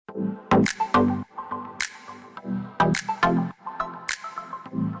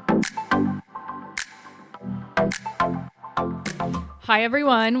Hi,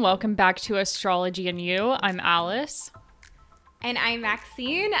 everyone. Welcome back to Astrology and You. I'm Alice. And I'm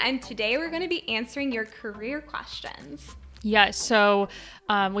Maxine, and today we're going to be answering your career questions. Yes, so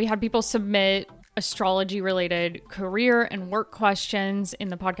we had people submit astrology-related career and work questions in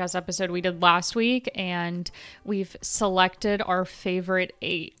the podcast episode we did last week, and we've selected our favorite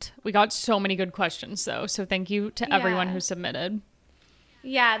 8. We got so many good questions, though, so thank you to everyone who submitted.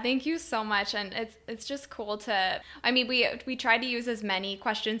 Yeah, thank you so much. And it's just cool we tried to use as many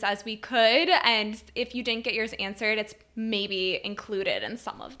questions as we could. And if you didn't get yours answered, it's maybe included in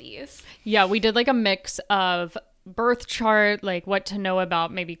some of these. Yeah, we did like a mix of birth chart, like what to know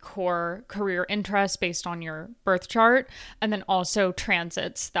about maybe core career interests based on your birth chart, and then also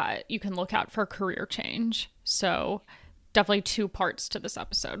transits that you can look at for career change. So definitely 2 parts to this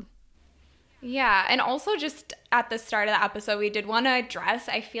episode. Yeah, and also just at the start of the episode, we did want to address,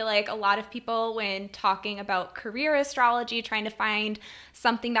 I feel like a lot of people when talking about career astrology, trying to find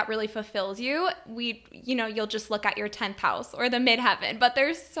something that really fulfills you, you'll just look at your 10th house or the midheaven, but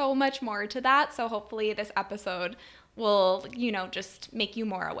there's so much more to that. So hopefully this episode will, just make you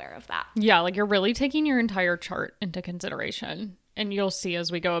more aware of that. Yeah, like you're really taking your entire chart into consideration, and you'll see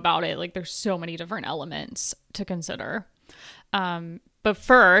as we go about it, like there's so many different elements to consider. But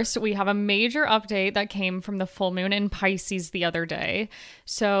first, we have a major update that came from the full moon in Pisces the other day.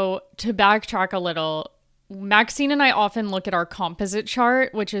 So to backtrack a little, Maxine and I often look at our composite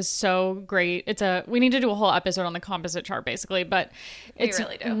chart, which is so great. We need to do a whole episode on the composite chart basically, but it's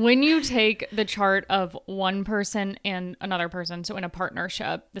really do. When you take the chart of one person and another person, so in a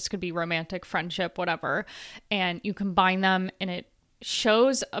partnership, this could be romantic, friendship, whatever, and you combine them and it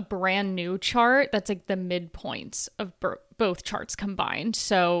shows a brand new chart that's like the midpoints of both charts combined.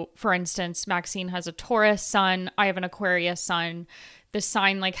 So for instance, Maxine has a Taurus sun, I have an Aquarius sun. The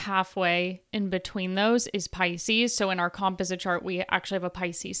sign like halfway in between those is Pisces. So in our composite chart, we actually have a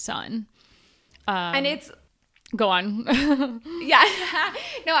Pisces sun. And it's Go on. Yeah.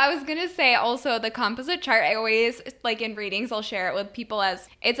 No, I was going to say also the composite chart, I always, like in readings, I'll share it with people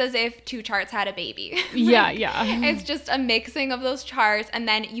it's as if 2 charts had a baby. Yeah. It's just a mixing of those charts. And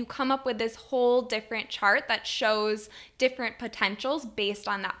then you come up with this whole different chart that shows different potentials based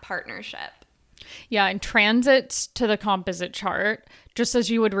on that partnership. Yeah, and transits to the composite chart, just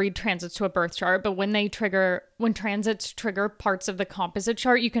as you would read transits to a birth chart, but when transits trigger parts of the composite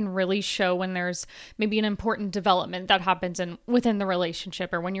chart, you can really show when there's maybe an important development that happens within the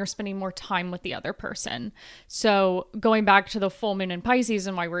relationship or when you're spending more time with the other person. So going back to the full moon in Pisces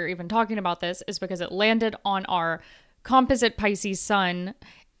and why we're even talking about this is because it landed on our composite Pisces sun.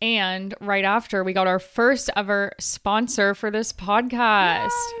 And right after, we got our first ever sponsor for this podcast.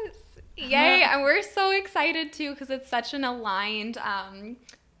 Yes. Yay, and we're so excited too because it's such an aligned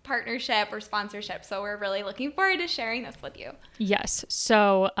partnership or sponsorship. So we're really looking forward to sharing this with you. Yes.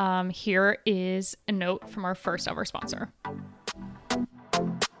 So here is a note from our first ever sponsor.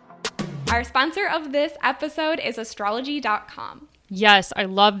 Our sponsor of this episode is astrology.com. Yes, I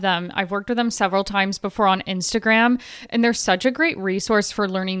love them. I've worked with them several times before on Instagram, and they're such a great resource for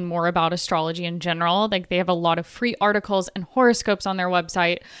learning more about astrology in general. Like they have a lot of free articles and horoscopes on their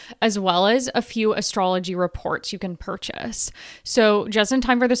website, as well as a few astrology reports you can purchase. So just in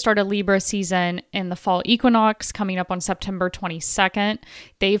time for the start of Libra season and the fall equinox coming up on September 22nd,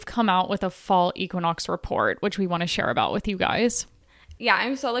 they've come out with a fall equinox report, which we want to share about with you guys. Yeah,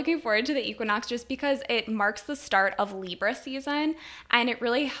 I'm so looking forward to the equinox just because it marks the start of Libra season and it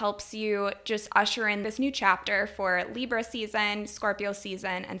really helps you just usher in this new chapter for Libra season, Scorpio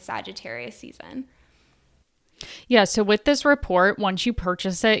season, and Sagittarius season. Yeah, so with this report, once you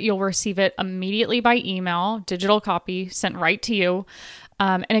purchase it, you'll receive it immediately by email, digital copy sent right to you.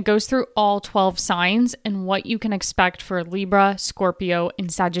 And it goes through all 12 signs and what you can expect for Libra, Scorpio,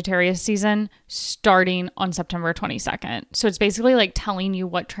 and Sagittarius season starting on September 22nd. So it's basically like telling you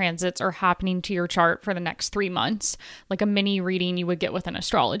what transits are happening to your chart for the next 3 months, like a mini reading you would get with an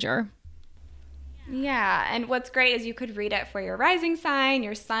astrologer. Yeah, and what's great is you could read it for your rising sign,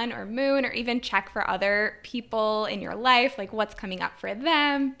 your sun or moon, or even check for other people in your life, like what's coming up for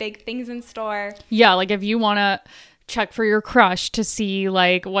them, big things in store. Yeah, like if you want to check for your crush to see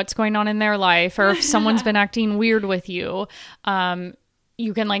like what's going on in their life or if someone's been acting weird with you,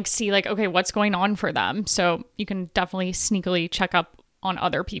 you can like see like, okay, what's going on for them. So you can definitely sneakily check up on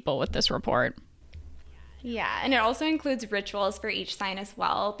other people with this report. Yeah, and it also includes rituals for each sign as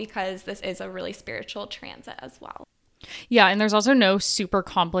well because this is a really spiritual transit as well. Yeah, and there's also no super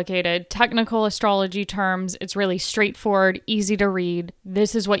complicated technical astrology terms. It's really straightforward, easy to read.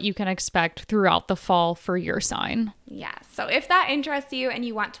 This is what you can expect throughout the fall for your sign. Yeah, so if that interests you and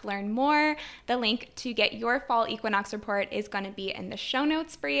you want to learn more, the link to get your fall equinox report is going to be in the show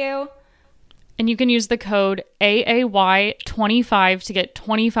notes for you. And you can use the code AAY25 to get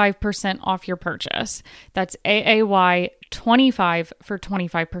 25% off your purchase. That's AAY25 for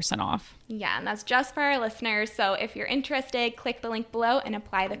 25% off. Yeah, and that's just for our listeners. So if you're interested, click the link below and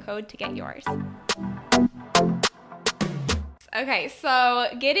apply the code to get yours. Okay, so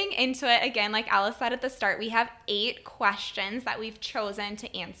getting into it again, like Alice said at the start, we have 8 questions that we've chosen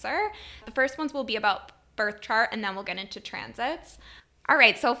to answer. The first ones will be about birth chart, and then we'll get into transits. All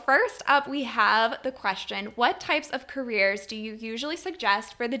right, so first up, we have the question, what types of careers do you usually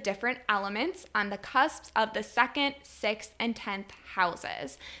suggest for the different elements on the cusps of the 2nd, 6th, and 10th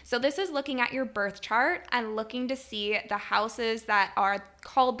houses? So this is looking at your birth chart and looking to see the houses that are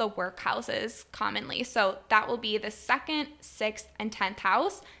called the work houses commonly. So that will be the 2nd, 6th, and 10th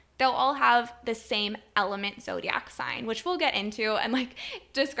house. They'll all have the same element zodiac sign, which we'll get into and like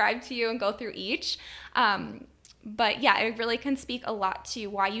describe to you and go through each. But yeah, it really can speak a lot to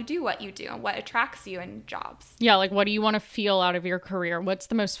why you do what you do and what attracts you in jobs. Yeah, like what do you want to feel out of your career? What's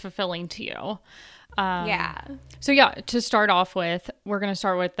the most fulfilling to you? So yeah, to start off with, we're going to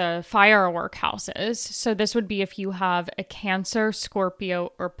start with the fire work houses. So this would be if you have a Cancer,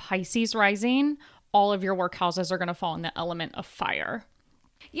 Scorpio, or Pisces rising, all of your work houses are going to fall in the element of fire.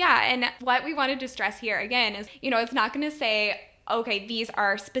 Yeah, and what we wanted to stress here again is, it's not going to say, okay, these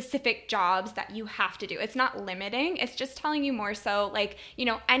are specific jobs that you have to do. It's not limiting. It's just telling you more so like,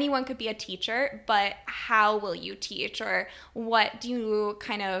 anyone could be a teacher, but how will you teach? Or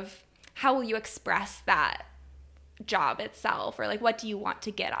how will you express that job itself? Or like, what do you want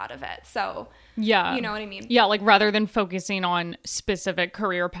to get out of it? So, yeah, you know what I mean? Yeah, like rather than focusing on specific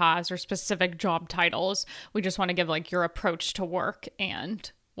career paths or specific job titles, we just want to give like your approach to work and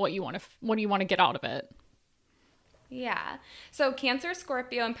what do you want to get out of it. Yeah. So Cancer,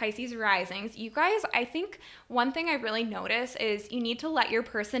 Scorpio, and Pisces risings, you guys, I think one thing I really notice is you need to let your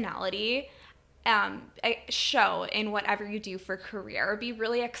personality show in whatever you do for career. Be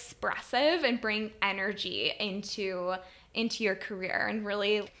really expressive and bring energy into your career and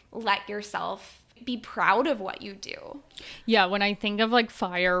really let yourself be proud of what you do. Yeah, when I think of like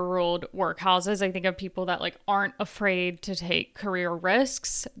fire ruled workhouses, I think of people that like aren't afraid to take career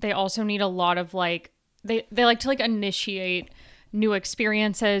risks. They also need a lot of like They like to like initiate new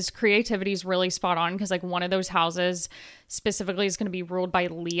experiences. Creativity is really spot on because like one of those houses specifically is going to be ruled by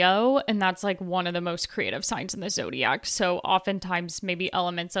Leo, and that's like one of the most creative signs in the zodiac. So oftentimes maybe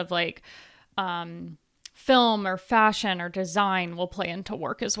elements of like film or fashion or design will play into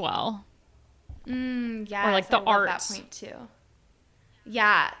work as well. Yeah, or like the arts. That point too.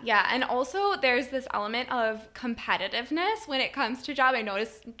 Yeah. And also there's this element of competitiveness when it comes to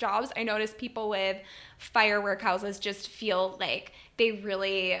jobs. I notice people with firework houses just feel like they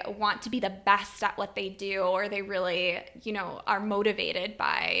really want to be the best at what they do, or they really, are motivated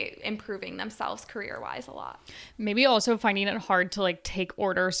by improving themselves career-wise a lot. Maybe also finding it hard to like take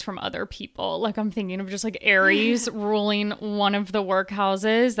orders from other people. Like I'm thinking of just like Aries ruling one of the work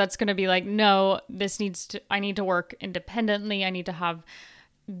houses. That's going to be like, no, I need to work independently. I need to have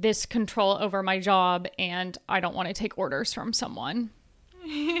this control over my job, and I don't want to take orders from someone.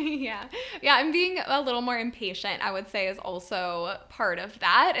 Yeah, and being a little more impatient, I would say, is also part of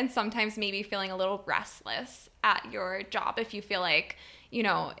that. And sometimes maybe feeling a little restless at your job if you feel like,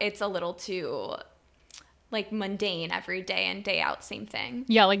 it's a little too like mundane every day in, day out, same thing.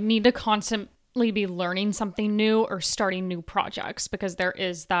 Yeah, like need to constantly be learning something new or starting new projects, because there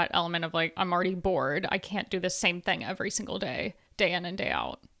is that element of like, I'm already bored. I can't do the same thing every single day in and day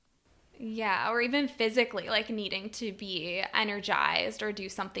out. Yeah, or even physically, like needing to be energized or do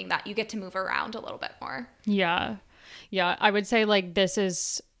something that you get to move around a little bit more. Yeah, I would say like this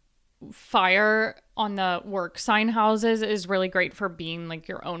is fire on the work sign houses is really great for being like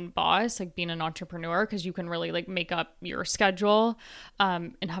your own boss, like being an entrepreneur, because you can really like make up your schedule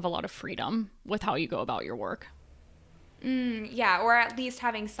and have a lot of freedom with how you go about your work. Yeah, or at least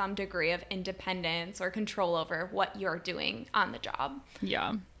having some degree of independence or control over what you're doing on the job.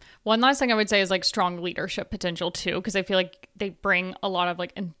 Yeah. One last thing I would say is like strong leadership potential too, because I feel like they bring a lot of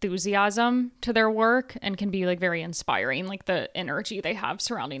like enthusiasm to their work and can be like very inspiring, like the energy they have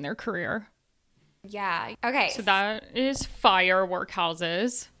surrounding their career. Yeah. Okay. So that is fire work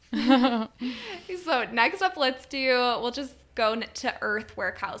houses. So next up, we'll just go to earth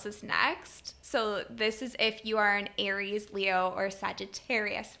work houses next. So this is if you are an Aries, Leo, or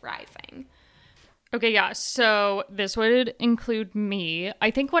Sagittarius rising. Okay, yeah. So this would include me.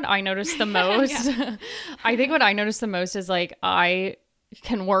 I think what I noticed the most, I think what I noticed the most is like I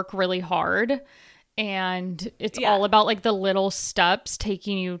can work really hard, and it's all about like the little steps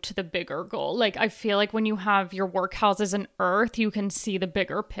taking you to the bigger goal. Like I feel like when you have your work houses in Earth, you can see the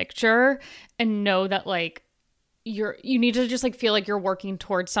bigger picture and know that like you need to just like feel like you're working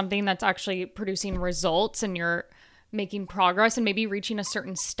towards something that's actually producing results, and you're making progress and maybe reaching a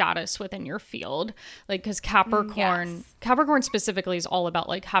certain status within your field. Like because Capricorn specifically is all about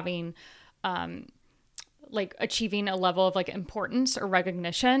like having like achieving a level of like importance or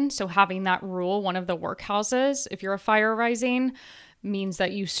recognition. So having that rule, one of the work houses, if you're a fire rising, means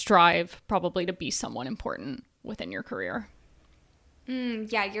that you strive probably to be someone important within your career.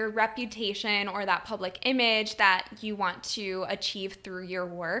 Yeah, your reputation or that public image that you want to achieve through your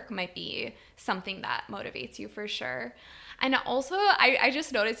work might be something that motivates you for sure. And also, I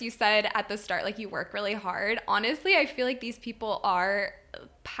just noticed you said at the start, like, you work really hard. Honestly, I feel like these people are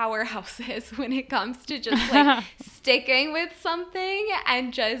powerhouses when it comes to just, like, sticking with something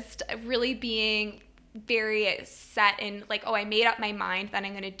and just really being very set in, like, oh, I made up my mind that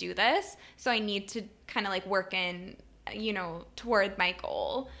I'm going to do this, so I need to kind of, like, work in, you know, toward my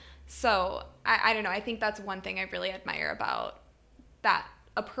goal. So, I don't know. I think that's one thing I really admire about that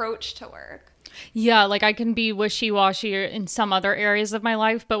approach to work. Yeah, like I can be wishy-washy in some other areas of my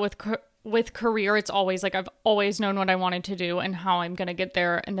life, but with career, it's always like I've always known what I wanted to do and how I'm going to get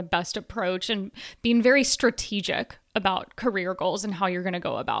there and the best approach, and being very strategic about career goals and how you're going to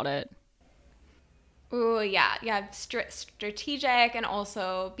go about it. Oh, yeah. Yeah. Strategic, and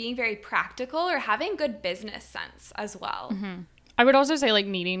also being very practical or having good business sense as well. Mm-hmm. I would also say like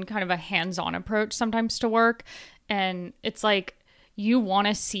needing kind of a hands-on approach sometimes to work. And it's like you want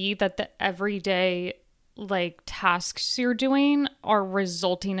to see that the everyday like tasks you're doing are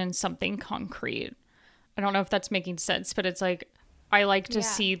resulting in something concrete. I don't know if that's making sense, but it's like I like to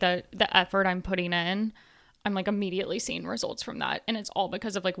see the effort I'm putting in. I'm like immediately seeing results from that. And it's all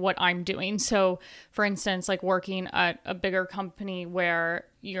because of like what I'm doing. So for instance, like working at a bigger company where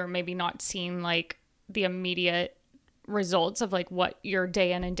you're maybe not seeing like the immediate results of like what your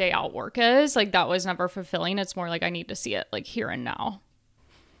day in and day out work is, like that was never fulfilling. It's more like I need to see it like here and now.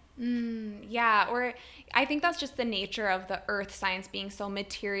 Yeah, or I think that's just the nature of the earth science being so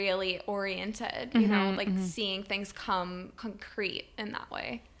materially oriented, you know, like seeing things come concrete in that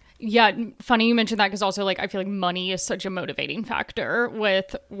way. Yeah, funny you mentioned that, because also like I feel like money is such a motivating factor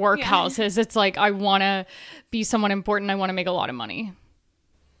with workhouses. It's like I want to be someone important. I want to make a lot of money.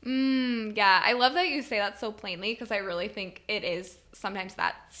 Yeah, I love that you say that so plainly, because I really think it is sometimes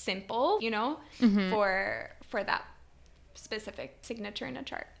that simple, you know, for that specific signature in a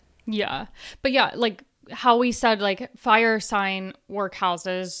chart. Yeah. But yeah, like how we said, like fire sign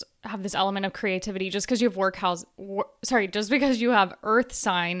workhouses have this element of creativity. Just because you have just because you have earth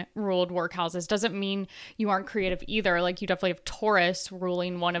sign ruled workhouses doesn't mean you aren't creative either. Like you definitely have Taurus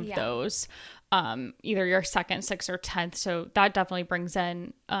ruling one of those, either your second, sixth, or 10th. So that definitely brings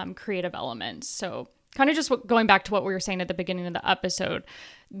in creative elements. So kind of just going back to what we were saying at the beginning of the episode,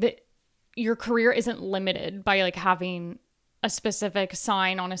 that your career isn't limited by like having a specific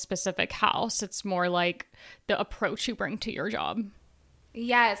sign on a specific house. It's more like the approach you bring to your job.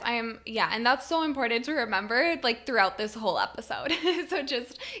 Yes, and that's so important to remember like throughout this whole episode. So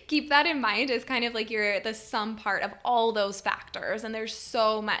just keep that in mind as kind of like the sum part of all those factors, and there's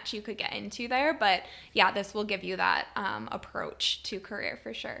so much you could get into there, but yeah, this will give you that approach to career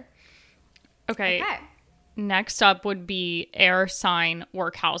for sure. Okay. Next up would be air sign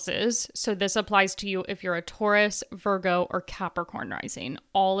workhouses. So this applies to you if you're a Taurus, Virgo, or Capricorn rising.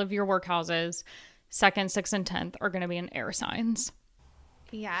 All of your workhouses, 2nd, 6th, and 10th, are going to be in air signs.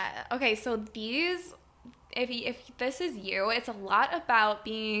 Yeah. Okay. So these, if this is you, it's a lot about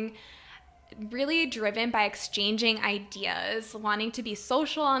being really driven by exchanging ideas, wanting to be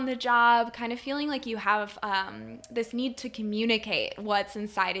social on the job, kind of feeling like you have this need to communicate what's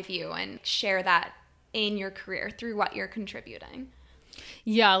inside of you and share that in your career through what you're contributing.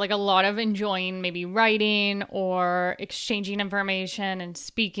 Yeah, like a lot of enjoying maybe writing or exchanging information and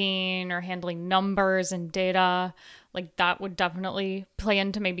speaking or handling numbers and data. Like that would definitely play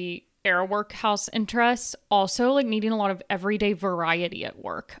into maybe air workhouse interests. Also, like needing a lot of everyday variety at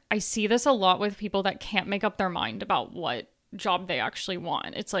work. I see this a lot with people that can't make up their mind about what job they actually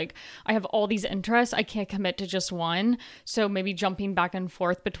want. It's like, I have all these interests, I can't commit to just one. So maybe jumping back and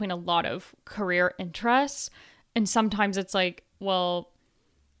forth between a lot of career interests. And sometimes it's like, well,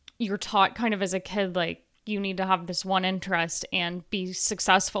 you're taught kind of as a kid, like you need to have this one interest and be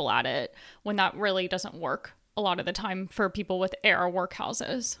successful at it, when that really doesn't work a lot of the time for people with air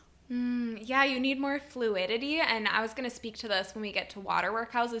workhouses. Yeah, you need more fluidity. And I was going to speak to this when we get to water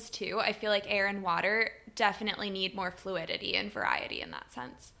workhouses too. I feel like air and water definitely need more fluidity and variety in that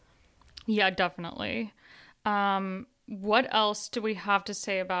sense. Yeah, definitely. What else do we have to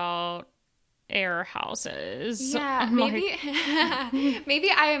say about air houses? Yeah, maybe maybe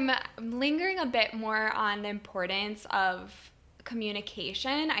I'm lingering a bit more on the importance of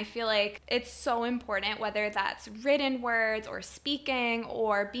communication. I feel like it's so important, whether that's written words or speaking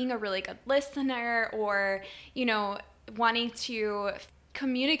or being a really good listener or, wanting to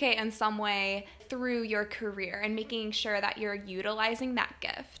communicate in some way through your career and making sure that you're utilizing that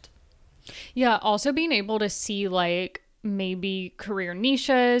gift. Yeah, also being able to see like maybe career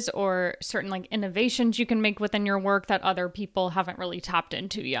niches or certain like innovations you can make within your work that other people haven't really tapped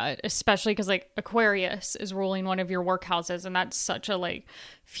into yet, especially because like Aquarius is ruling one of your workhouses, and that's such a like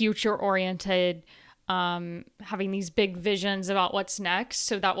future oriented, having these big visions about what's next.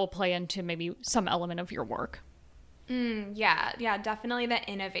 So that will play into maybe some element of your work. Yeah, definitely the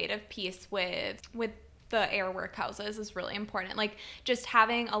innovative piece with the air workhouses is really important. Like just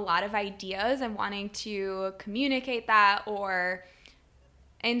having a lot of ideas and wanting to communicate that, or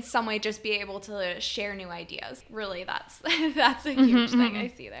in some way just be able to share new ideas. Really, that's a huge thing I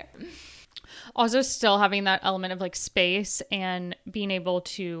see there. Also still having that element of like space and being able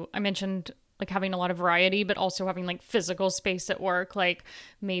to, I mentioned like having a lot of variety, but also having like physical space at work, like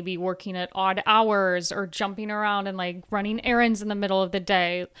maybe working at odd hours or jumping around and like running errands in the middle of the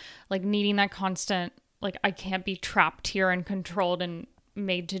day, like needing that constant, like I can't be trapped here and controlled and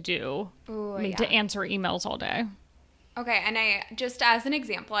made to answer emails all day. Okay, and I just as an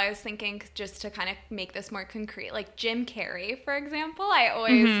example, I was thinking just to kind of make this more concrete, like Jim Carrey, for example. I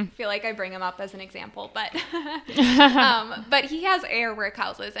always feel like I bring him up as an example, but but he has air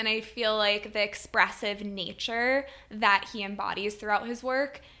workhouses, and I feel like the expressive nature that he embodies throughout his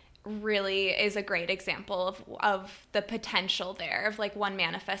work really is a great example of the potential there of like one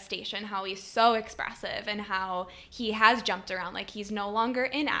manifestation, how he's so expressive and how he has jumped around, like he's no longer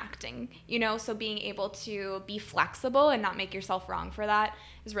in acting, so being able to be flexible and not make yourself wrong for that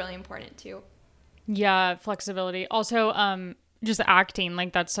is really important too. Yeah, flexibility. Also, just acting,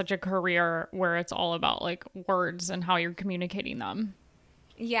 like that's such a career where it's all about like words and how you're communicating them.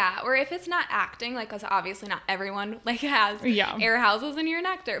 Yeah, or if it's not acting, like, because obviously not everyone like has air houses and you're an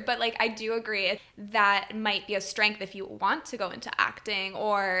actor, but like I do agree that might be a strength if you want to go into acting,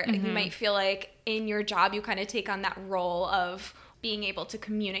 or you might feel like in your job you kind of take on that role of being able to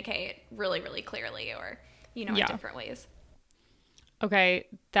communicate really, really clearly, or in different ways. Okay,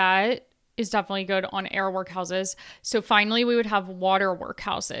 that is definitely good on air workhouses. So finally, we would have water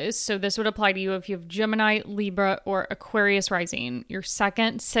workhouses. So this would apply to you if you have Gemini, Libra, or Aquarius rising. Your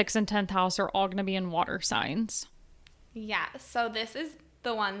 2nd, 6th, and 10th house are all going to be in water signs. Yeah, so this is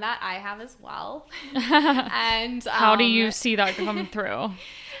the one that I have as well. And how do you see that come through?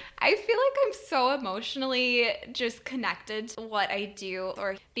 I feel like I'm so emotionally just connected to what I do,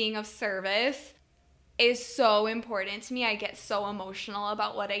 or being of service is so important to me. I get so emotional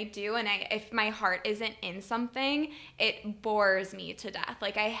about what I do, and if my heart isn't in something, it bores me to death.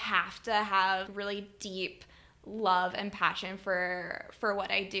 Like I have to have really deep love and passion for what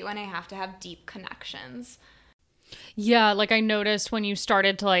I do, and I have to have deep connections. Yeah, like I noticed when you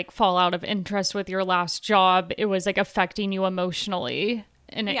started to like fall out of interest with your last job, it was like affecting you emotionally,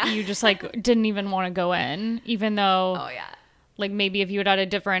 and you just like didn't even want to go in, even though like maybe if you had a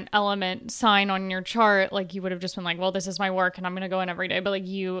different element sign on your chart, like you would have just been like, well, this is my work and I'm going to go in every day. But like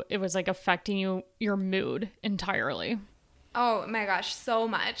it was like affecting your mood entirely. Oh my gosh, so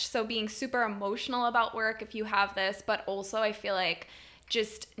much. So being super emotional about work if you have this, but also I feel like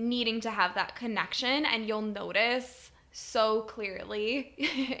just needing to have that connection, and you'll notice so clearly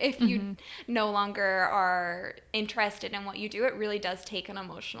if you no longer are interested in what you do. It really does take an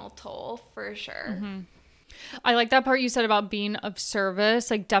emotional toll for sure. I like that part you said about being of service,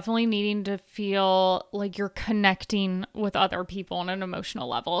 like definitely needing to feel like you're connecting with other people on an emotional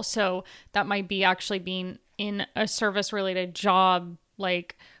level. So that might be actually being in a service related job,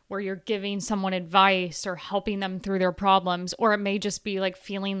 like where you're giving someone advice or helping them through their problems. Or it may just be like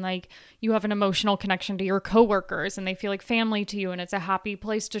feeling like you have an emotional connection to your coworkers and they feel like family to you and it's a happy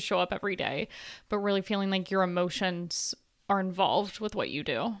place to show up every day, but really feeling like your emotions are involved with what you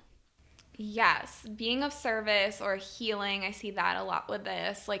do. Yes, being of service or healing, I see that a lot with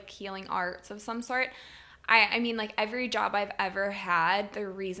this, like healing arts of some sort. I mean, like every job I've ever had, the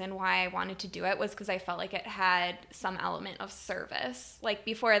reason why I wanted to do it was because I felt like it had some element of service. Like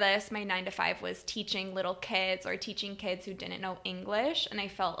before this, my 9-to-5 was teaching little kids or teaching kids who didn't know English, and I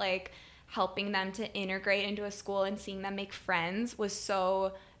felt like helping them to integrate into a school and seeing them make friends was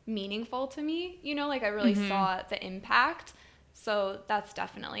so meaningful to me, you know, like I really saw the impact. So that's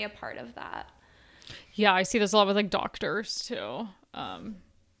definitely a part of that. Yeah, I see this a lot with like doctors too.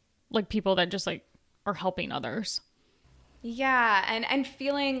 Like people that just like are helping others. Yeah, and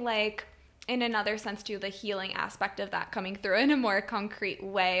feeling like in another sense too, the healing aspect of that coming through in a more concrete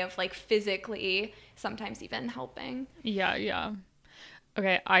way of like physically sometimes even helping. Yeah.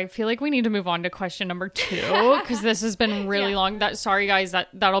 Okay, I feel like we need to move on to question number 2 because this has been really long. Sorry guys,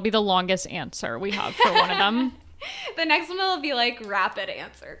 that'll be the longest answer we have for one of them. The next one will be like rapid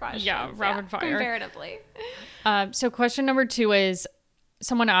answer questions. Yeah, rapid fire. Comparatively. So question number 2 is,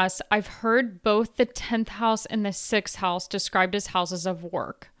 someone asked, I've heard both the 10th house and the 6th house described as houses of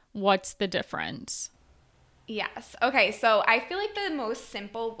work. What's the difference? Yes. Okay, so I feel like the most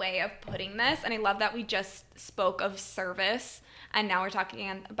simple way of putting this, and I love that we just spoke of service and now we're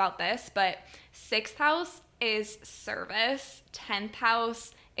talking about this, but 6th house is service, 10th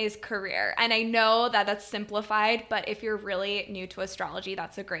house is career. And I know that that's simplified, but if you're really new to astrology,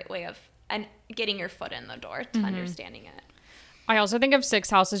 that's a great way of getting your foot in the door to understanding it. I also think of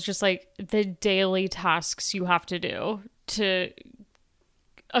 6th house as just like the daily tasks you have to do to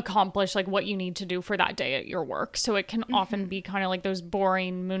accomplish like what you need to do for that day at your work. So it can often be kind of like those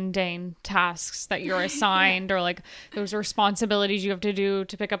boring, mundane tasks that you're assigned or like those responsibilities you have to do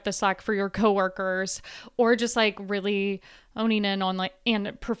to pick up the slack for your coworkers, or just like really owning in on like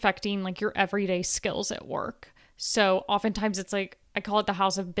and perfecting like your everyday skills at work. So oftentimes it's like, I call it the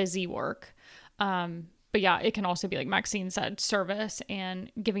house of busy work. But yeah, it can also be like Maxine said, service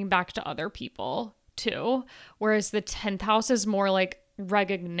and giving back to other people too. Whereas the 10th house is more like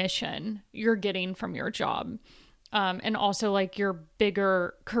recognition you're getting from your job. And also like your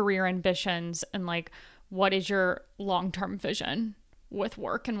bigger career ambitions and like what is your long-term vision with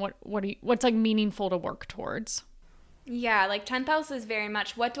work and what's like meaningful to work towards. Yeah, like 10th house is very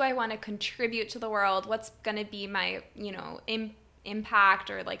much what do I want to contribute to the world? What's going to be my, you know,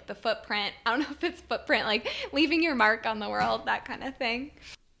 impact or like the footprint. I don't know if it's footprint, like leaving your mark on the world, that kind of thing.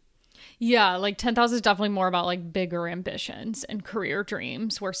 Yeah, like 10th house is definitely more about like bigger ambitions and career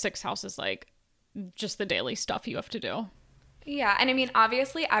dreams, where 6th house is like just the daily stuff you have to do. Yeah, and I mean,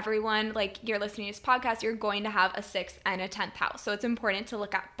 obviously everyone, like you're listening to this podcast, you're going to have a 6th and a 10th house. So it's important to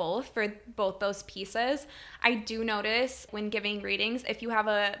look at both for both those pieces. I do notice when giving readings, if you have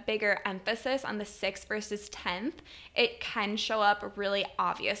a bigger emphasis on the 6th versus 10th, it can show up really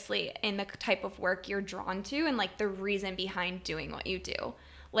obviously in the type of work you're drawn to and like the reason behind doing what you do.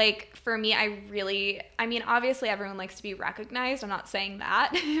 Like for me, I mean, obviously everyone likes to be recognized. I'm not saying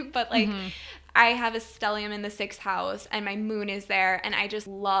that, but like I have a stellium in the 6th house and my moon is there. And I just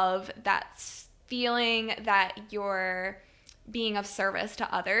love that feeling that you're being of service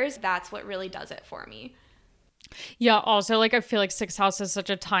to others. That's what really does it for me. Yeah. Also, like, I feel like 6th house is such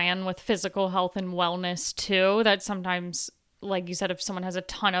a tie-in with physical health and wellness too, that sometimes, like you said, if someone has a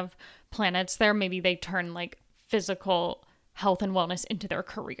ton of planets there, maybe they turn like physical health and wellness into their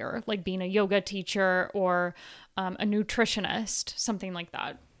career, like being a yoga teacher or a nutritionist, something like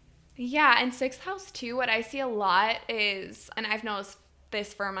that. Yeah, and 6th house too, what I see a lot is, and I've noticed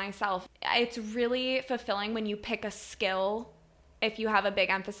this for myself, it's really fulfilling when you pick a skill, if you have a big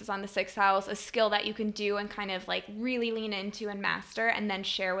emphasis on the 6th house, a skill that you can do and kind of like really lean into and master and then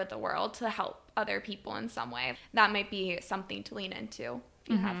share with the world to help other people in some way. That might be something to lean into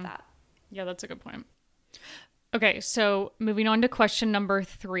if you have that. Yeah, that's a good point. Okay, so moving on to question number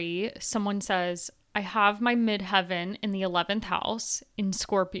 3. Someone says, I have my midheaven in the 11th house in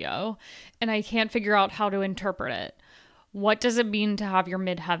Scorpio, and I can't figure out how to interpret it. What does it mean to have your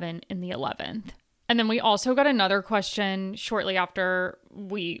midheaven in the 11th? And then we also got another question shortly after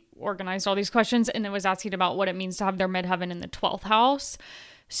we organized all these questions, and it was asking about what it means to have their midheaven in the 12th house.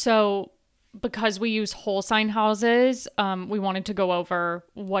 So because we use whole sign houses, we wanted to go over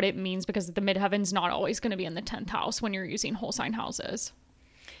what it means, because the midheaven's not always going to be in the 10th house when you're using whole sign houses.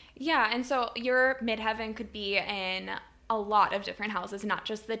 Yeah, and so your midheaven could be in a lot of different houses, not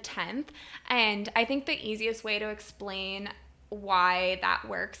just the 10th. And I think the easiest way to explain why that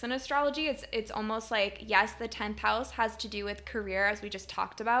works in astrology, it's almost like, yes, the 10th house has to do with career, as we just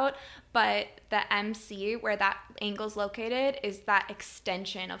talked about, but the MC, where that angle is located, is that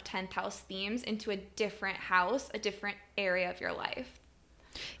extension of 10th house themes into a different house, a different area of your life.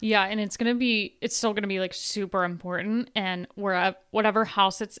 Yeah, and it's still gonna be like super important, and whatever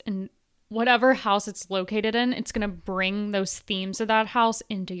house it's located in, it's gonna bring those themes of that house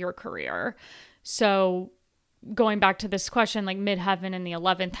into your career. So going back to this question, like midheaven in the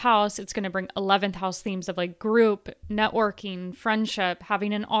 11th house, it's going to bring 11th house themes of like group, networking, friendship,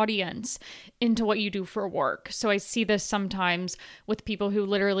 having an audience into what you do for work. So I see this sometimes with people who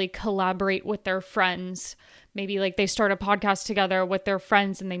literally collaborate with their friends. Maybe like they start a podcast together with their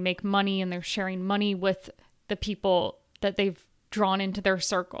friends and they make money and they're sharing money with the people that they've drawn into their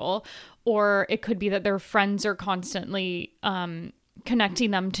circle. Or it could be that their friends are constantly connecting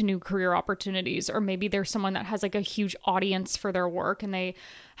them to new career opportunities, or maybe there's someone that has like a huge audience for their work and they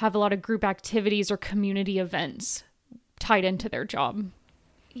have a lot of group activities or community events tied into their job.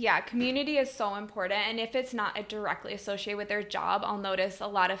 Yeah, community is so important, and if it's not directly associated with their job, I'll notice a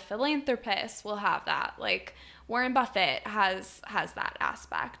lot of philanthropists will have that. Like Warren Buffett has that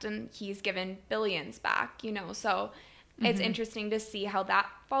aspect, and he's given billions back, you know, so it's interesting to see how that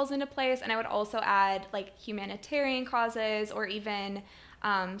falls into place. And I would also add like humanitarian causes, or even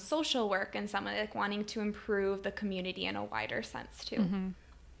social work, and someone like wanting to improve the community in a wider sense too.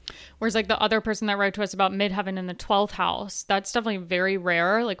 Whereas like the other person that wrote to us about midheaven in the 12th house, that's definitely very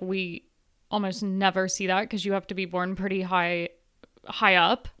rare. Like we almost never see that because you have to be born pretty high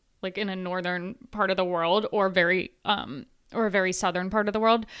up, like in a northern part of the world, or a very southern part of the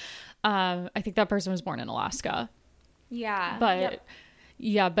world. I think that person was born in Alaska. Yeah.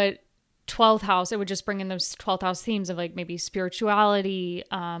 But 12th house, it would just bring in those 12th house themes of like maybe spirituality,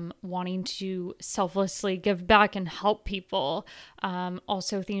 wanting to selflessly give back and help people.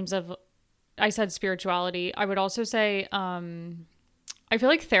 Also themes of, I said spirituality. I would also say, I feel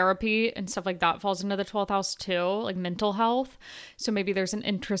like therapy and stuff like that falls into the 12th house too, like mental health. So maybe there's an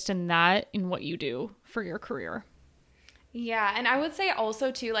interest in that in what you do for your career. Yeah, and I would say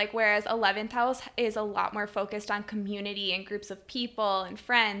also too, like whereas 11th house is a lot more focused on community and groups of people and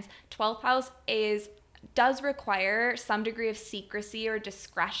friends, 12th house does require some degree of secrecy or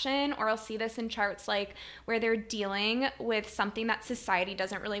discretion, or I'll see this in charts like where they're dealing with something that society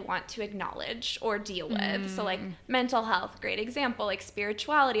doesn't really want to acknowledge or deal with. So like mental health, great example, like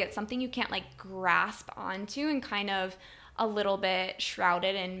spirituality, it's something you can't like grasp onto and kind of a little bit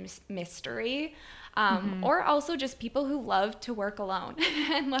shrouded in mystery. Or also just people who love to work alone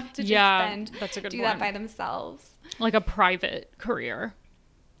and love to just do that by themselves. Like a private career.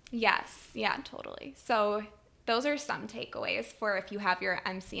 Yes. Yeah, totally. So those are some takeaways for if you have your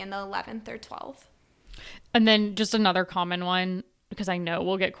MC in the 11th or 12th. And then just another common one, because I know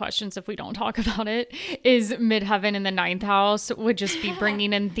we'll get questions if we don't talk about it, is midheaven in the 9th house would just be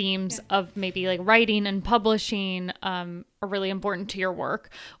bringing in themes of maybe like writing and publishing are really important to your work,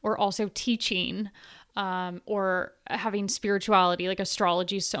 or also teaching, or having spirituality. Like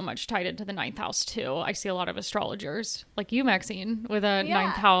astrology is so much tied into the 9th house too. I see a lot of astrologers like you, Maxine, with a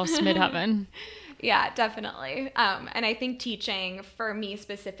 9th house midheaven. Yeah, definitely. And I think teaching for me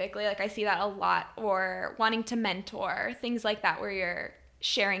specifically, like I see that a lot, or wanting to mentor, things like that, where you're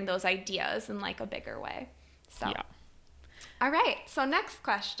sharing those ideas in like a bigger way. So, yeah. All right. So next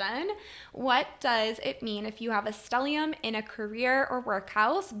question, what does it mean if you have a stellium in a career or work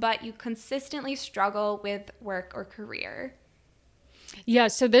house, but you consistently struggle with work or career? Yeah,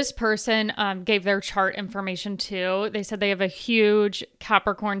 so this person gave their chart information too. They said they have a huge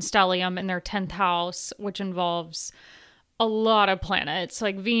Capricorn stellium in their 10th house, which involves a lot of planets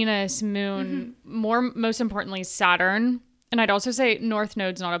like Venus, Moon, most importantly, Saturn. And I'd also say North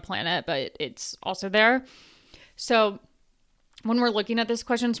Node's not a planet, but it's also there. So when we're looking at this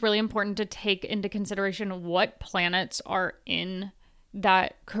question, it's really important to take into consideration what planets are in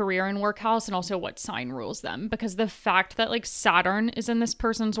that career and work house, and also what sign rules them, because the fact that like Saturn is in this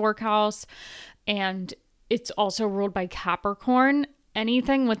person's work house and it's also ruled by Capricorn,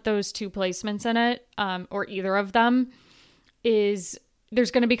 anything with those two placements in it, or either of them, there's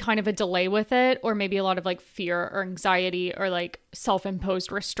going to be kind of a delay with it, or maybe a lot of like fear or anxiety or like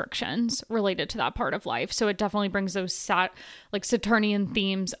self-imposed restrictions related to that part of life. So it definitely brings those like Saturnian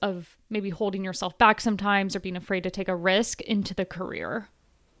themes of maybe holding yourself back sometimes, or being afraid to take a risk into the career.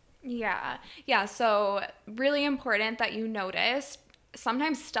 Yeah. Yeah. So really important that you notice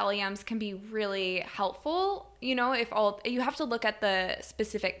sometimes stelliums can be really helpful, you know, you have to look at the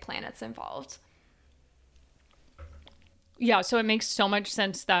specific planets involved. Yeah, so it makes so much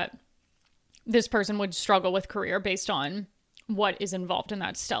sense that this person would struggle with career based on what is involved in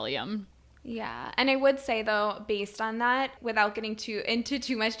that stellium. Yeah, and I would say though, based on that, without getting into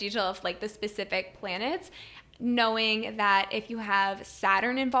too much detail of like the specific planets, knowing that if you have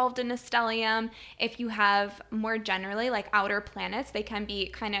Saturn involved in a stellium, if you have more generally like outer planets, they can be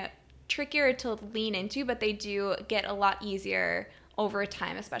kind of trickier to lean into, but they do get a lot easier over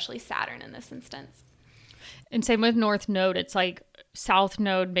time, especially Saturn in this instance. And same with North Node. It's like South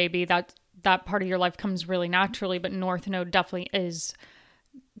Node, maybe that that part of your life comes really naturally, but North Node definitely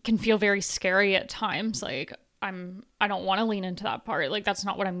can feel very scary at times. Like I don't want to lean into that part. Like that's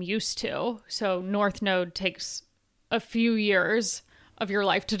not what I'm used to. So North Node takes a few years of your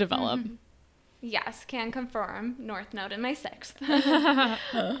life to develop. Mm-hmm. Yes, can confirm. North Node in my 6th.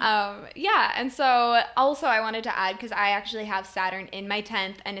 Yeah, and so also I wanted to add, because I actually have Saturn in my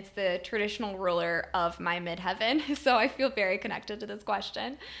 10th, and it's the traditional ruler of my midheaven, so I feel very connected to this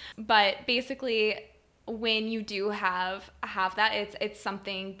question. But basically, when you do have that, it's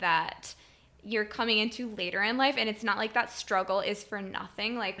something that you're coming into later in life, and it's not like that struggle is for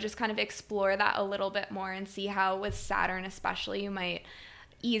nothing. Like, just kind of explore that a little bit more and see how with Saturn especially you might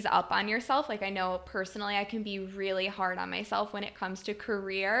ease up on yourself. Like I know personally I can be really hard on myself when it comes to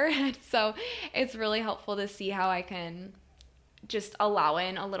career. So it's really helpful to see how I can just allow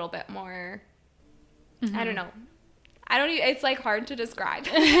in a little bit more. Mm-hmm. I don't know. It's like hard to describe.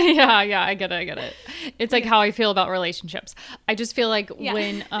 Yeah, I get it. It's like how I feel about relationships. I just feel like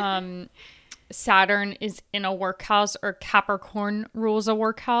when Saturn is in a work house, or Capricorn rules a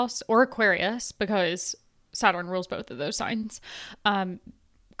work house, or Aquarius, because Saturn rules both of those signs,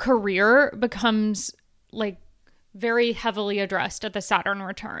 career becomes like very heavily addressed at the Saturn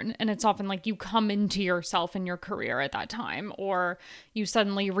return. And it's often like you come into yourself in your career at that time, or you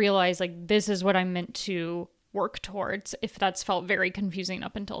suddenly realize like this is what I'm meant to work towards, if that's felt very confusing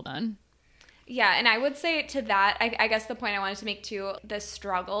up until then. Yeah, and I would say to that, I guess the point I wanted to make too, the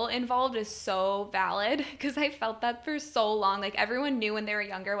struggle involved is so valid, because I felt that for so long. Like everyone knew when they were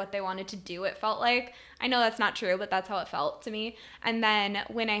younger what they wanted to do, it felt like. I know that's not true, but that's how it felt to me. And then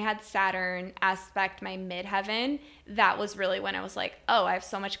when I had Saturn aspect my midheaven, that was really when I was like, oh, I have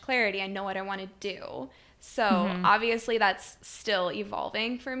so much clarity. I know what I want to do. So obviously that's still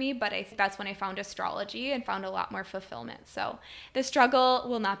evolving for me, but I think that's when I found astrology and found a lot more fulfillment. So the struggle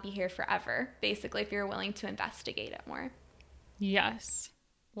will not be here forever, basically, if you're willing to investigate it more. Yes.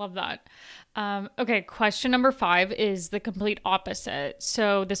 Love that. Okay, question number 5 is the complete opposite.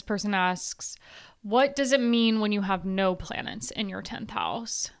 So this person asks, what does it mean when you have no planets in your 10th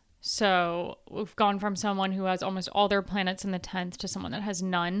house? So we've gone from someone who has almost all their planets in the 10th to someone that has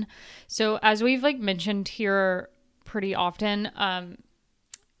none. So as we've like mentioned here pretty often,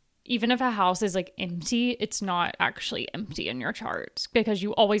 even if a house is like empty, it's not actually empty in your chart, because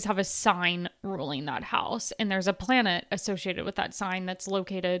you always have a sign ruling that house, and there's a planet associated with that sign that's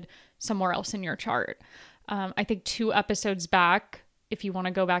located somewhere else in your chart. I think 2 episodes back, if you want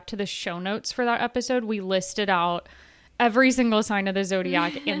to go back to the show notes for that episode, we listed out every single sign of the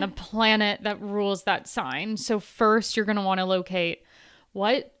zodiac and the planet that rules that sign. So first, you're going to want to locate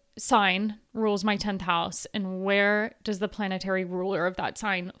what sign rules my 10th house and where does the planetary ruler of that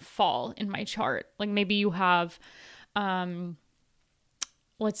sign fall in my chart. Like maybe you have,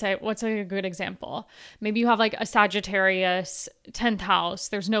 let's say, what's a good example? Maybe you have like a Sagittarius 10th house.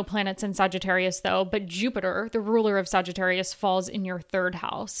 There's no planets in Sagittarius though, but Jupiter, the ruler of Sagittarius, falls in your 3rd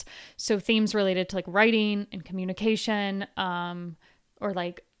house. So themes related to like writing and communication, or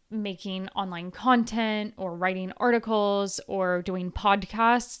like making online content or writing articles or doing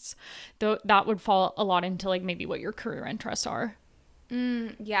podcasts, that would fall a lot into like maybe what your career interests are.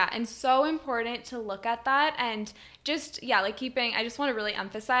 Yeah, and so important to look at that, and just, I just want to really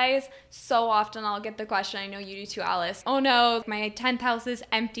emphasize, so often I'll get the question, I know you do too, Alice, oh no, my 10th house is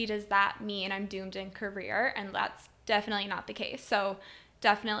empty, does that mean I'm doomed in career? And that's definitely not the case. So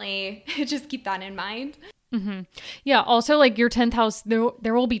definitely just keep that in mind. Mm-hmm. Yeah. Also, like your 10th house,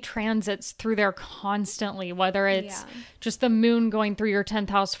 there will be transits through there constantly, whether it's just the moon going through your 10th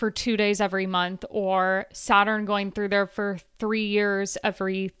house for 2 days every month, or Saturn going through there for 3 years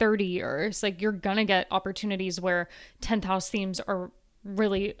every 30 years. Like you're going to get opportunities where 10th house themes are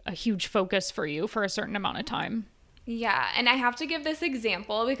really a huge focus for you for a certain amount of time. Yeah, and I have to give this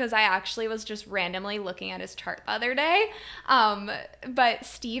example because I actually was just randomly looking at his chart the other day. But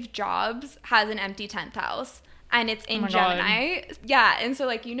Steve Jobs has an empty 10th house, and it's in Gemini. God. Yeah, and so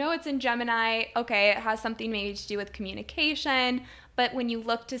it's in Gemini. Okay, it has something maybe to do with communication, but when you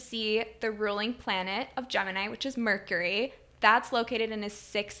look to see the ruling planet of Gemini, which is Mercury, that's located in his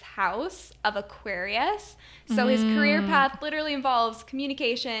 6th house of Aquarius. So his career path literally involves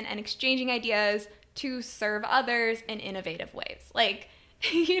communication and exchanging ideas to serve others in innovative ways. It's like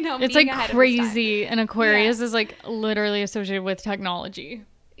crazy. And Aquarius is like literally associated with technology.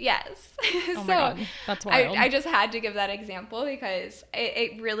 Yes. Oh my God. That's wild. I just had to give that example because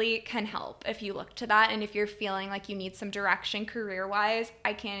it really can help if you look to that. And if you're feeling like you need some direction career-wise,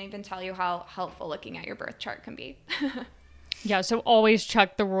 I can't even tell you how helpful looking at your birth chart can be. Yeah, so always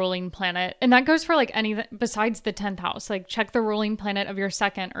check the ruling planet. And that goes for like anything besides the 10th house. Like check the ruling planet of your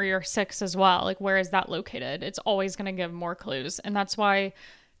second or your sixth as well. Like where is that located? It's always going to give more clues. And that's why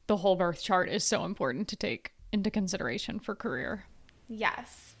the whole birth chart is so important to take into consideration for career.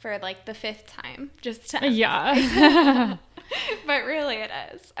 Yes, for like the 5th time. Just to yeah. But really it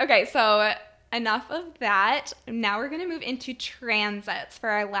is. Okay, so enough of that. Now we're going to move into transits for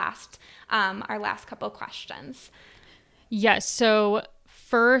our last couple questions. Yes. So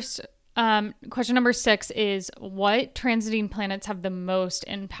first, question number 6 is, what transiting planets have the most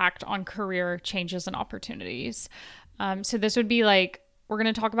impact on career changes and opportunities? So this would be like, we're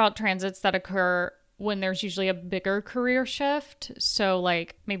going to talk about transits that occur when there's usually a bigger career shift. So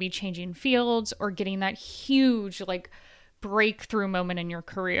like maybe changing fields or getting that huge like breakthrough moment in your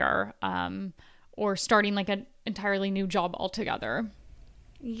career, or starting like an entirely new job altogether.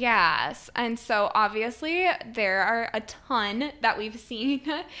 Yes. And so obviously there are a ton that we've seen.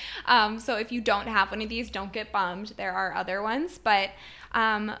 So if you don't have one of these, don't get bummed. There are other ones, but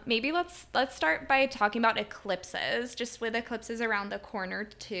maybe let's start by talking about eclipses. Just with eclipses around the corner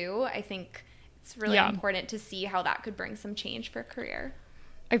too, I think it's really important to see how that could bring some change for career.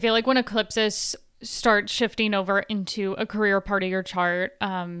 I feel like when eclipses start shifting over into a career part of your chart,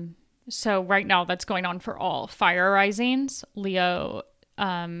 so right now that's going on for all fire risings, Leo,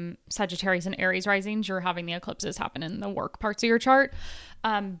 Sagittarius and Aries risings, you're having the eclipses happen in the work parts of your chart.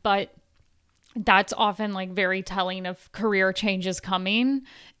 But that's often like very telling of career changes coming.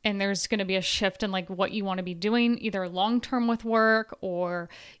 And there's going to be a shift in like what you want to be doing, either long-term with work, or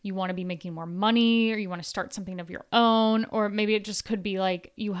you want to be making more money, or you want to start something of your own, or maybe it just could be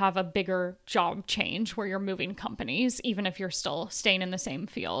like you have a bigger job change where you're moving companies, even if you're still staying in the same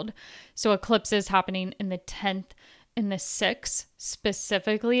field. So eclipses happening in the 10th in the 6th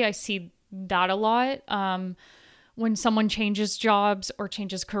specifically, I see that a lot. When someone changes jobs or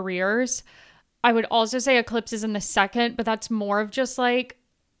changes careers, I would also say eclipses in the 2nd, but that's more of just like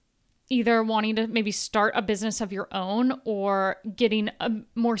either wanting to maybe start a business of your own or getting a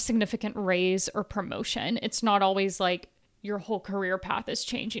more significant raise or promotion. It's not always like your whole career path is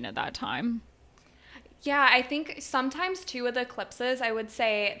changing at that time. Yeah, I think sometimes too with eclipses, I would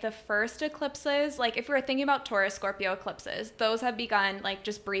say the first eclipses, like if we're thinking about Taurus, Scorpio eclipses, those have begun like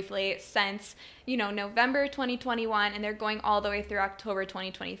just briefly since, November 2021, and they're going all the way through October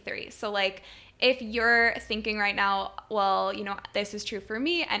 2023. So like if you're thinking right now, well, this is true for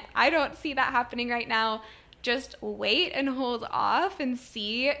me and I don't see that happening right now, just wait and hold off and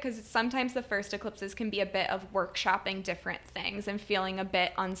see, because sometimes the first eclipses can be a bit of workshopping different things and feeling a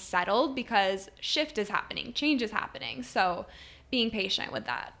bit unsettled because shift is happening, change is happening. So being patient with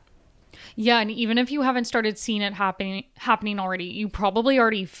that. Yeah, and even if you haven't started seeing it happening already, you probably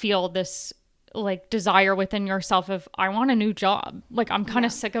already feel this like desire within yourself of, I want a new job. Like I'm kind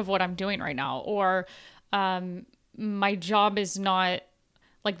of sick of what I'm doing right now, or my job is not,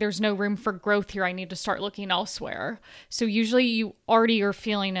 like there's no room for growth here. I need to start looking elsewhere. So usually you already are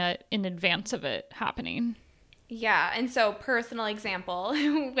feeling it in advance of it happening. Yeah. And so personal example,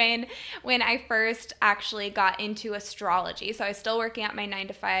 when I first actually got into astrology, so I was still working at my 9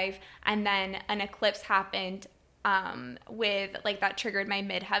 to 5, and then an eclipse happened with like that triggered my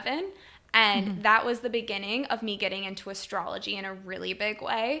midheaven. And that was the beginning of me getting into astrology in a really big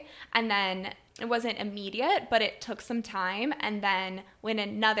way. And then it wasn't immediate, but it took some time. And then when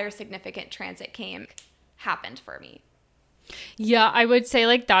another significant transit happened for me. Yeah, I would say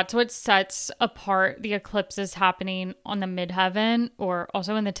like that's what sets apart the eclipses happening on the midheaven, or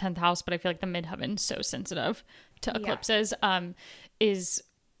also in the 10th house. But I feel like the midheaven is so sensitive to eclipses, is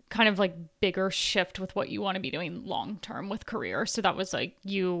kind of like bigger shift with what you want to be doing long term with career. So that was like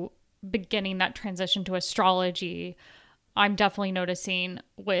you beginning that transition to astrology. I'm definitely noticing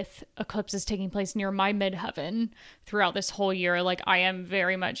with eclipses taking place near my midheaven throughout this whole year. Like I am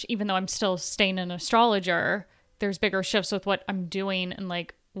very much, even though I'm still staying an astrologer, there's bigger shifts with what I'm doing and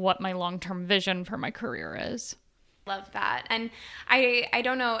like what my long-term vision for my career is. Love that. And I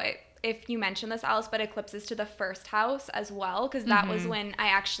don't know if you mentioned this, Alice, but eclipses to the 1st house as well, because that was when I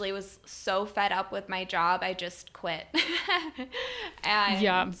actually was so fed up with my job, I just quit.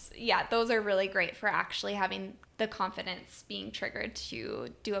 And yeah, those are really great for actually having the confidence being triggered to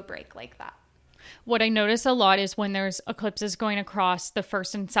do a break like that. What I notice a lot is when there's eclipses going across the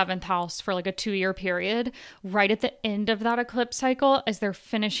 1st and 7th house for like a 2-year period, right at the end of that eclipse cycle, as they're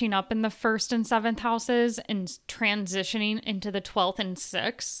finishing up in the 1st and 7th houses and transitioning into the 12th and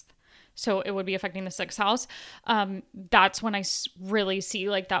 6th. So it would be affecting the 6th house. That's when I really see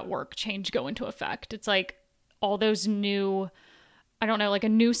like that work change go into effect. It's like all those new I don't know, like a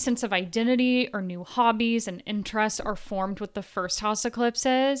new sense of identity or new hobbies and interests are formed with the first house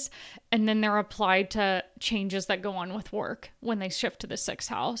eclipses. And then they're applied to changes that go on with work when they shift to the sixth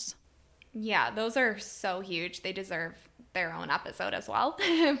house. Yeah, those are so huge. They deserve their own episode as well.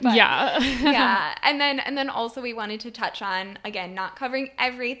 Yeah. Yeah. And then also we wanted to touch on, again, not covering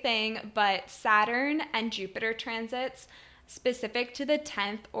everything, but Saturn and Jupiter transits specific to the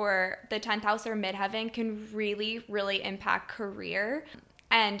 10th house or midheaven can really, really impact career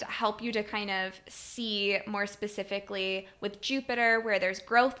and help you to kind of see more specifically with Jupiter where there's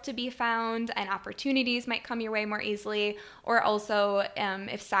growth to be found and opportunities might come your way more easily. Or also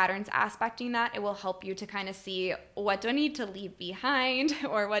if Saturn's aspecting that, it will help you to kind of see, what do I need to leave behind,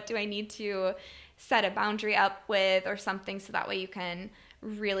 or what do I need to set a boundary up with or something, so that way you can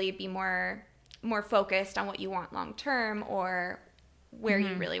really be more focused on what you want long term, or where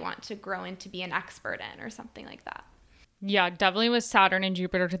you really want to grow into be an expert in, or something like that. Yeah, definitely with Saturn and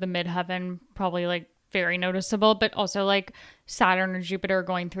Jupiter to the midheaven, probably like very noticeable, but also like Saturn or Jupiter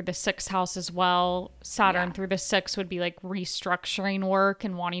going through the sixth house as well. Saturn through the sixth would be like restructuring work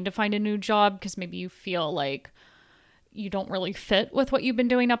and wanting to find a new job because maybe you feel like you don't really fit with what you've been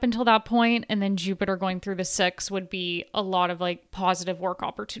doing up until that point. And then Jupiter going through the sixth would be a lot of like positive work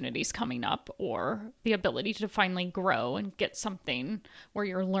opportunities coming up, or the ability to finally grow and get something where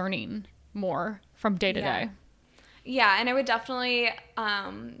you're learning more from day to day. Yeah, and I would definitely,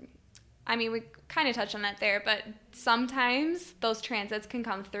 we kind of touched on that there, but sometimes those transits can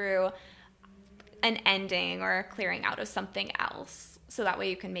come through an ending or a clearing out of something else, so that way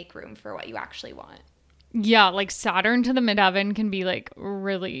you can make room for what you actually want. Yeah, like Saturn to the midheaven can be like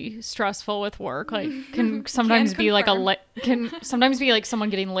really stressful with work. Like can sometimes be like sometimes be like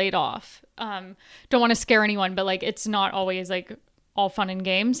someone getting laid off. Don't want to scare anyone, but like it's not always like all fun and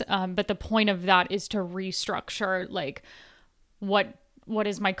games. But the point of that is to restructure like what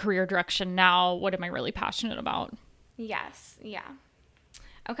is my career direction now? What am I really passionate about? Yes. Yeah.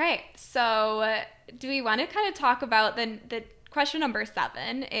 Okay. So do we want to kind of talk about the question number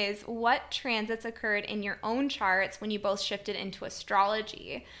 7 is, what transits occurred in your own charts when you both shifted into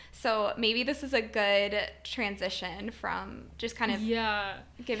astrology? So maybe this is a good transition from just kind of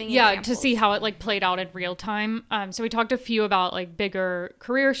giving examples. To see how it like played out in real time. So we talked a few about like bigger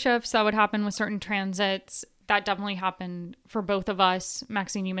career shifts that would happen with certain transits. That definitely happened for both of us.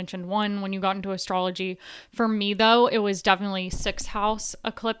 Maxine, you mentioned one when you got into astrology. For me though, it was definitely sixth house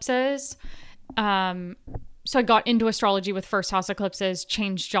eclipses. So I got into astrology with first house eclipses,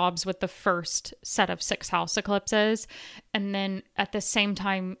 changed jobs with the first set of sixth house eclipses. And then at the same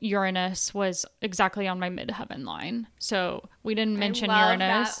time, Uranus was exactly on my midheaven line. So we didn't mention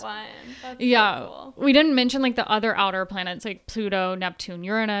Uranus. That one. That's so cool. We didn't mention like the other outer planets like Pluto, Neptune,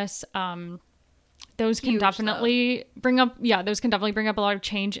 Uranus. Those can definitely bring up a lot of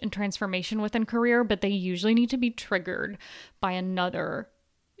change and transformation within career, but they usually need to be triggered by another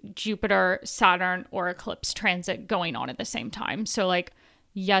Jupiter, Saturn, or eclipse transit going on at the same time. So like,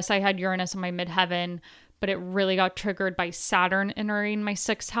 yes, I had Uranus in my midheaven, but it really got triggered by Saturn entering my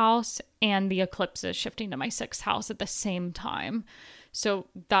sixth house and the eclipses shifting to my sixth house at the same time. So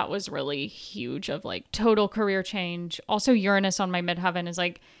that was really huge of like total career change. Also, Uranus on my midheaven is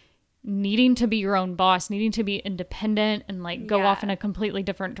like needing to be your own boss, needing to be independent and like go off in a completely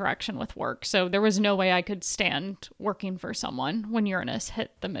different direction with work. So there was no way I could stand working for someone when Uranus hit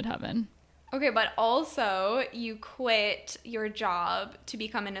the midheaven. Okay, but also you quit your job to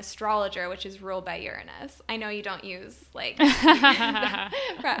become an astrologer, which is ruled by Uranus. I know you don't use like,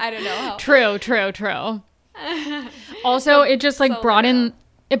 I don't know how. True. Also, it just like brought in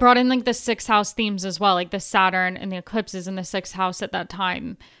like the sixth house themes as well, like the Saturn and the eclipses in the sixth house at that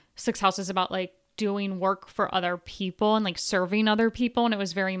time. Sixth house is about like doing work for other people and like serving other people. And it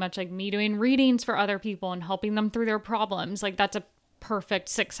was very much like me doing readings for other people and helping them through their problems. Like that's a perfect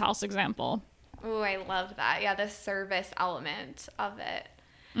sixth house example. Oh, I love that. Yeah, the service element of it.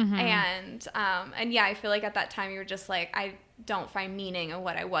 Mm-hmm. And yeah, I feel like at that time you were just like, I don't find meaning in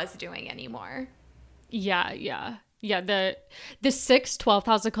what I was doing anymore. Yeah. The 6th, 12th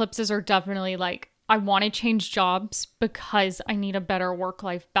house eclipses are definitely like, I want to change jobs because I need a better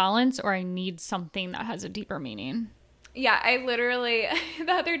work-life balance, or I need something that has a deeper meaning. Yeah, I literally,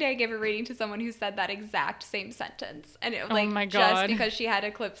 the other day I gave a reading to someone who said that exact same sentence. And it like, oh my God. Just because she had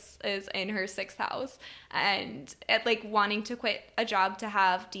eclipses in her 6th house and it, like wanting to quit a job to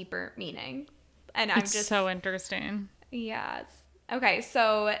have deeper meaning. And It's so interesting. Yeah. Okay,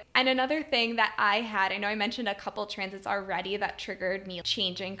 so, and another thing that I know I mentioned a couple transits already that triggered me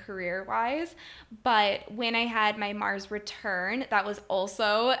changing career-wise, but when I had my Mars return, that was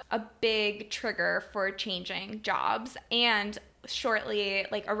also a big trigger for changing jobs. And shortly,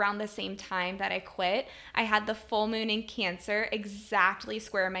 like around the same time that I quit, I had the full moon in Cancer exactly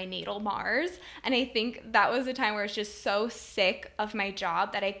square my natal Mars. And I think that was a time where I was just so sick of my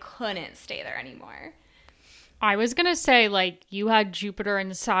job that I couldn't stay there anymore. I was going to say, like, you had Jupiter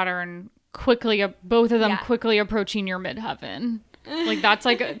and Saturn quickly, both of them quickly approaching your midheaven. Like, that's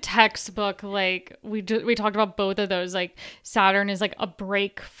like a textbook. Like, we talked about both of those. Like, Saturn is like a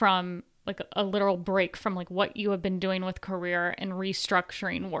break from, like, a literal break from like what you have been doing with career and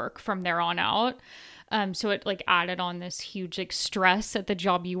restructuring work from there on out. So it like added on this huge like stress at the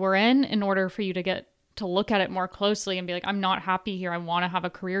job you were in order for you to get to look at it more closely and be like, I'm not happy here. I want to have a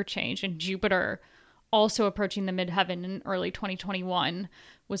career change. And Jupiter also approaching the midheaven in early 2021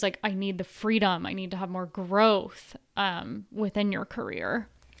 was like, I need the freedom. I need to have more growth within your career.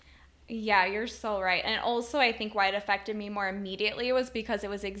 Yeah, you're so right. And also, I think why it affected me more immediately was because it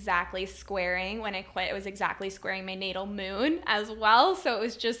was exactly squaring, when I quit, it was exactly squaring my natal moon as well. So it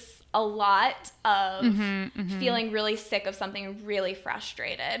was just a lot of feeling really sick of something, really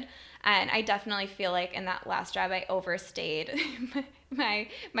frustrated. And I definitely feel like in that last job, I overstayed my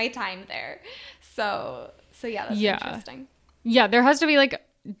time there. So yeah, that's interesting. Yeah, there has to be like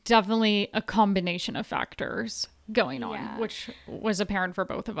definitely a combination of factors going on, which was apparent for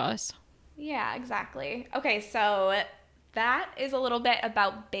both of us. Yeah, exactly. Okay, so that is a little bit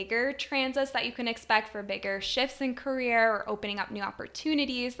about bigger transits that you can expect for bigger shifts in career or opening up new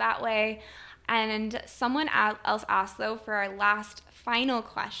opportunities that way. And someone else asked, though, for our last final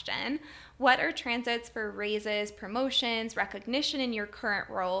question, what are transits for raises, promotions, recognition in your current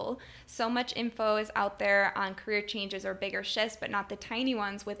role? So much info is out there on career changes or bigger shifts, but not the tiny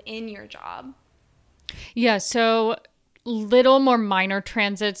ones within your job. Yeah, so little more minor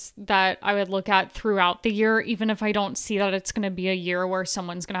transits that I would look at throughout the year, even if I don't see that it's going to be a year where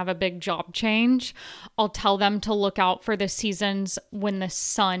someone's going to have a big job change. I'll tell them to look out for the seasons when the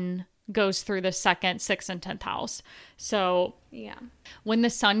sun goes through the 2nd, 6th, and 10th house. So when the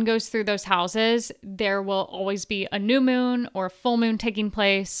sun goes through those houses, there will always be a new moon or a full moon taking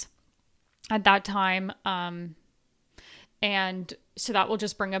place at that time. And so that will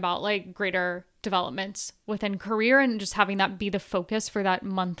just bring about like greater developments within career and just having that be the focus for that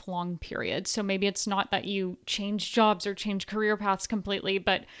month-long period. So maybe it's not that you change jobs or change career paths completely,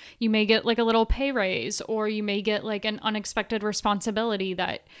 but you may get like a little pay raise, or you may get like an unexpected responsibility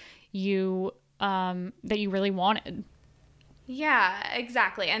that you really wanted. Yeah,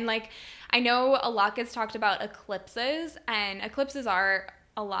 exactly. And like, I know a lot gets talked about eclipses, and eclipses are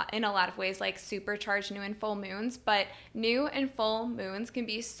in a lot of ways like supercharged new and full moons, but new and full moons can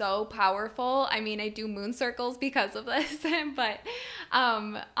be so powerful. I mean, I do moon circles because of this, but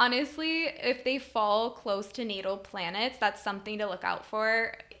honestly, if they fall close to natal planets, that's something to look out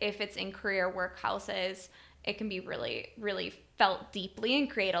for. If it's in career work houses, it can be really, really felt deeply and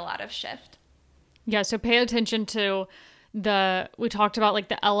create a lot of shift. Yeah, so pay attention to we talked about like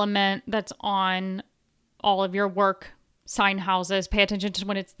the element that's on all of your work sign houses. Pay attention to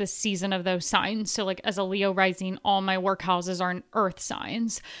when it's the season of those signs. So like as a Leo rising, all my work houses are in earth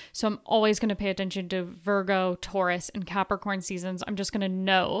signs. So I'm always going to pay attention to Virgo, Taurus, and Capricorn seasons. I'm just going to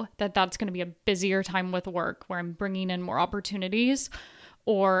know that that's going to be a busier time with work where I'm bringing in more opportunities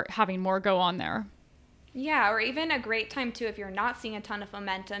or having more go on there. Yeah, or even a great time too, if you're not seeing a ton of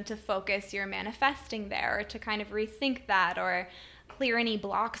momentum, to focus your manifesting there, or to kind of rethink that or clear any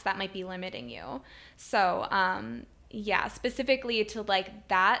blocks that might be limiting you. So, yeah, specifically to like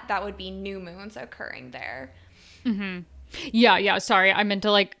that would be new moons occurring there. Mm-hmm. Yeah. Sorry, I meant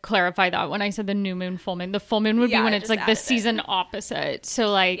to like clarify that when I said the new moon, full moon. The full moon would be when it's like the season opposite. So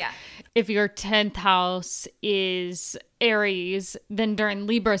like if your 10th house is Aries, then during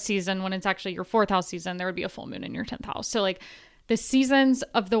Libra season, when it's actually your 4th house season, there would be a full moon in your 10th house. So like the seasons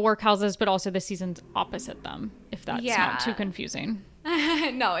of the work houses, but also the seasons opposite them, if that's not too confusing.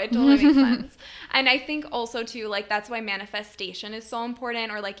 No, it totally makes sense. And I think also too, like that's why manifestation is so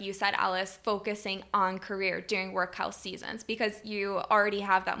important, or like you said, Alice, focusing on career during workhouse seasons, because you already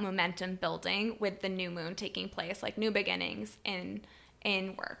have that momentum building with the new moon taking place, like new beginnings in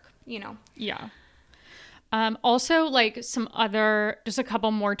work, you know? Yeah. Also like just a couple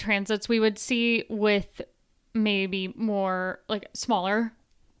more transits we would see with maybe more like smaller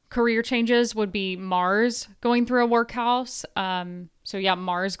career changes would be Mars going through a work house. So yeah,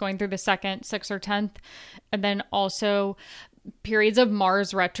 Mars going through the 2nd, 6th, or 10th. And then also periods of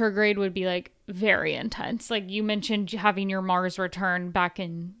Mars retrograde would be like very intense. Like you mentioned having your Mars return back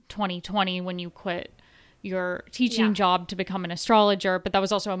in 2020 when you quit your teaching job to become an astrologer, but that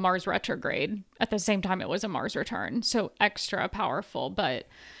was also a Mars retrograde. At the same time, it was a Mars return. So extra powerful, but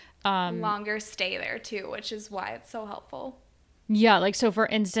longer stay there too, which is why it's so helpful. Yeah, like so for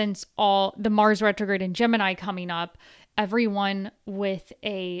instance, all the Mars retrograde in Gemini coming up, everyone with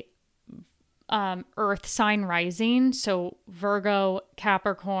a Earth sign rising, so Virgo,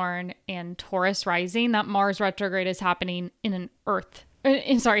 Capricorn, and Taurus rising, that Mars retrograde is happening in an Earth.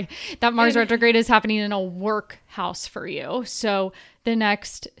 That Mars retrograde is happening in a work house for you. So the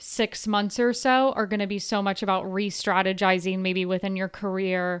next 6 months or so are going to be so much about re-strategizing maybe within your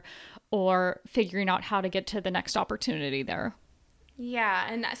career or figuring out how to get to the next opportunity there. Yeah.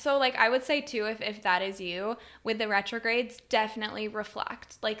 And so like I would say too, if that is you with the retrogrades, definitely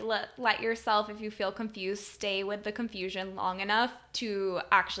reflect. Like let yourself, if you feel confused, stay with the confusion long enough to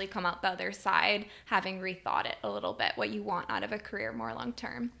actually come out the other side, having rethought it a little bit, what you want out of a career more long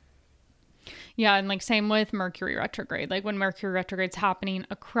term. Yeah. And like same with Mercury retrograde. Like when Mercury retrograde's happening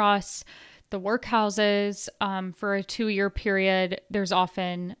across the workhouses for a 2-year period, there's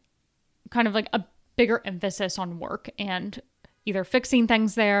often kind of like a bigger emphasis on work and either fixing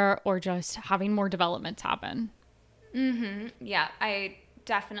things there or just having more developments happen. Mm-hmm. Yeah, I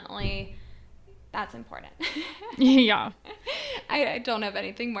definitely, that's important. Yeah. I don't have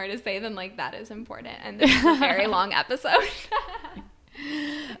anything more to say than like that is important. And this is a very long episode.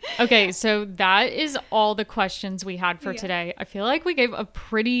 Okay, so that is all the questions we had for today. I feel like we gave a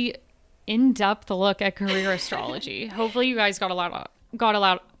pretty in-depth look at career astrology. Hopefully you guys got a lot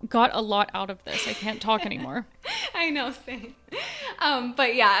out of this. I can't talk anymore. I know, same.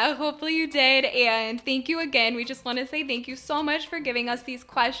 But yeah, hopefully you did. And thank you again. We just want to say thank you so much for giving us these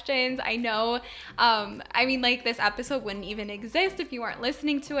questions. I know, I mean, like this episode wouldn't even exist if you weren't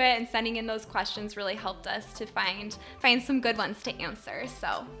listening to it, and sending in those questions really helped us to find some good ones to answer.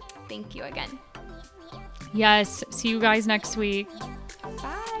 So thank you again. Yes. See you guys next week.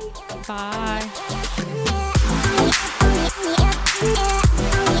 Bye. Bye. Yeah.